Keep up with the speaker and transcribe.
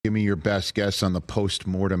Give me your best guess on the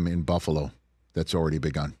post-mortem in Buffalo that's already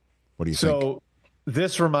begun. What do you think? So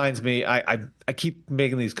this reminds me, I keep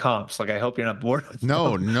making these comps. Like, I hope you're not bored with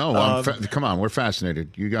No, them. come on, we're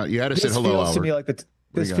fascinated. You had to say hello, feels Albert. to me like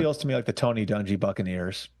this feels to me like the Tony Dungy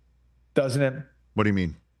Buccaneers, doesn't it? What do you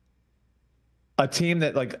mean? A team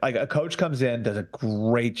that like a coach comes in, does a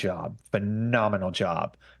great job, phenomenal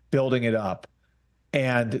job building it up,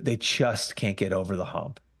 and they just can't get over the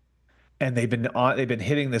hump. And they've been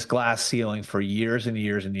hitting this glass ceiling for years and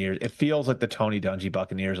years and years. It feels like the Tony Dungy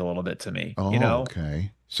Buccaneers a little bit to me. Oh, you know?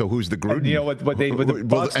 Okay. So who's the Gruden? And you know what the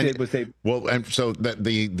Bucs did was they. Well, and so that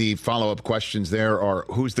the follow up questions there are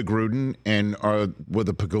who's the Gruden, and will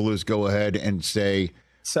the Pagulas go ahead and say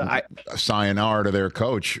sayonara to their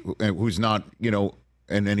coach, who's not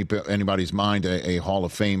in anybody's mind a Hall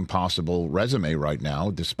of Fame possible resume right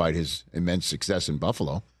now, despite his immense success in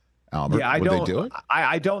Buffalo. Albert, yeah, would they do it?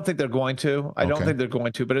 I don't think they're going to. I don't think they're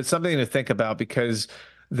going to, but it's something to think about because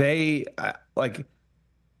they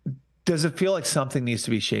does it feel like something needs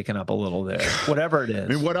to be shaken up a little there? Whatever it is.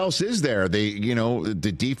 I mean, what else is there?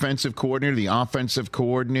 The defensive coordinator, the offensive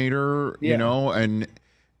coordinator, and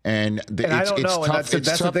I don't know. Tough. And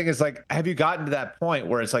that's the thing is like, have you gotten to that point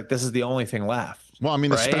where it's like this is the only thing left? Well, I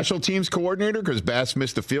mean, the special teams coordinator, because Bass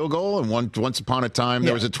missed a field goal, and once upon a time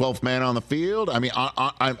there was a 12th man on the field. I mean,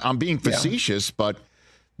 I'm being facetious, but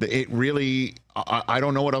it really, I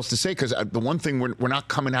don't know what else to say, because the one thing we're not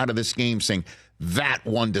coming out of this game saying that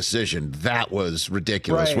one decision, that was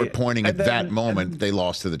ridiculous. Right. We're pointing at that moment they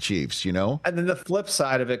lost to the Chiefs, And then the flip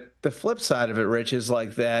side of it, Rich, is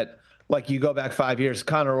like that. Like you go back 5 years,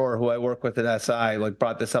 Connor Orr, who I work with at SI, like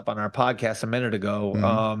brought this up on our podcast a minute ago.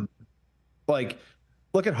 Mm-hmm.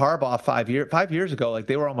 Look at Harbaugh 5 years ago, like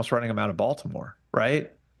they were almost running him out of Baltimore,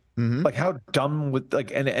 right? Mm-hmm. Like how dumb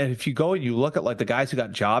and if you go and you look at like the guys who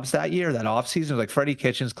got jobs that year, that offseason, like Freddie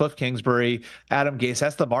Kitchens, Cliff Kingsbury, Adam Gase,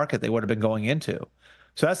 that's the market they would have been going into.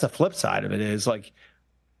 So that's the flip side of it is like,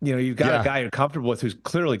 you've got a guy you're comfortable with who's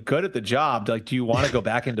clearly good at the job. Like, do you want to go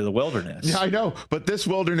back into the wilderness? Yeah, I know. But this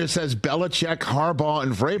wilderness has Belichick, Harbaugh,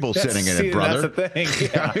 and Vrabel sitting in it, brother. That's the thing.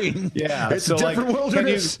 Yeah. I mean, it's a different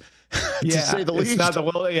wilderness, to say the least. It's not the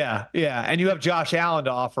wilderness. Yeah. And you have Josh Allen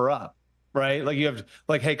to offer up, right? Like, you have,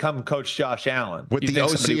 like, hey, come coach Josh Allen. With the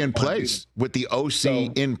OC in place. With the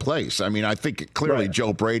OC in place. I mean, I think clearly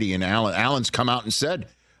Joe Brady and Allen's come out and said,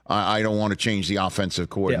 I don't want to change the offensive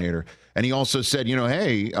coordinator. Yeah. And he also said,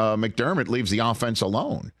 hey, McDermott leaves the offense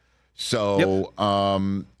alone. So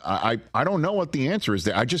I don't know what the answer is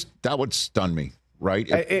there. That would stun me, right?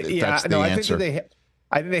 If that's the answer.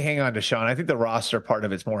 I think they hang on to Sean. I think the roster part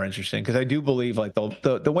of it's more interesting because I do believe like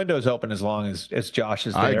the window's open as long as Josh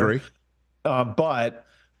is there. I agree. But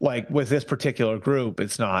like with this particular group,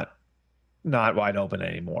 it's not wide open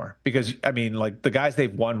anymore because I mean, like the guys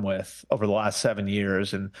they've won with over the last 7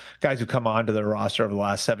 years and guys who come onto their roster over the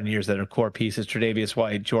last 7 years that are core pieces, Tre'Davious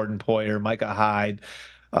White, Jordan Poyer, Micah Hyde,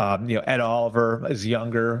 Ed Oliver is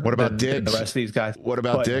younger. What about Diggs? Than the rest of these guys. What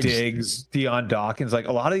about Diggs? Diggs, Deion Dawkins. Like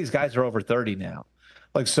a lot of these guys are over 30 now.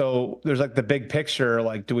 Like, so there's like the big picture,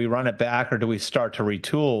 like, do we run it back or do we start to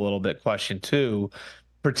retool a little bit? Question 2,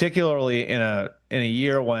 particularly in a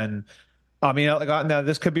year when, now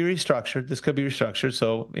this could be restructured.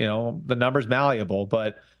 So, the number's malleable,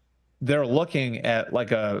 but they're looking at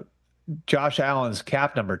like a Josh Allen's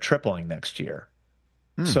cap number tripling next year.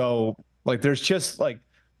 So like, there's just like,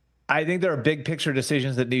 I think there are big picture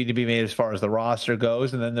decisions that need to be made as far as the roster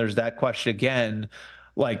goes. And then there's that question again,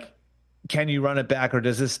 like, can you run it back or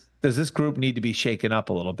does this group need to be shaken up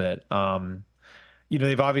a little bit?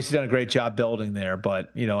 They've obviously done a great job building there,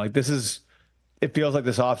 but it feels like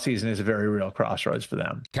this offseason is a very real crossroads for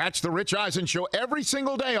them. Catch the Rich Eisen Show every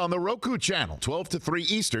single day on the Roku channel, 12 to 3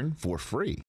 Eastern for free.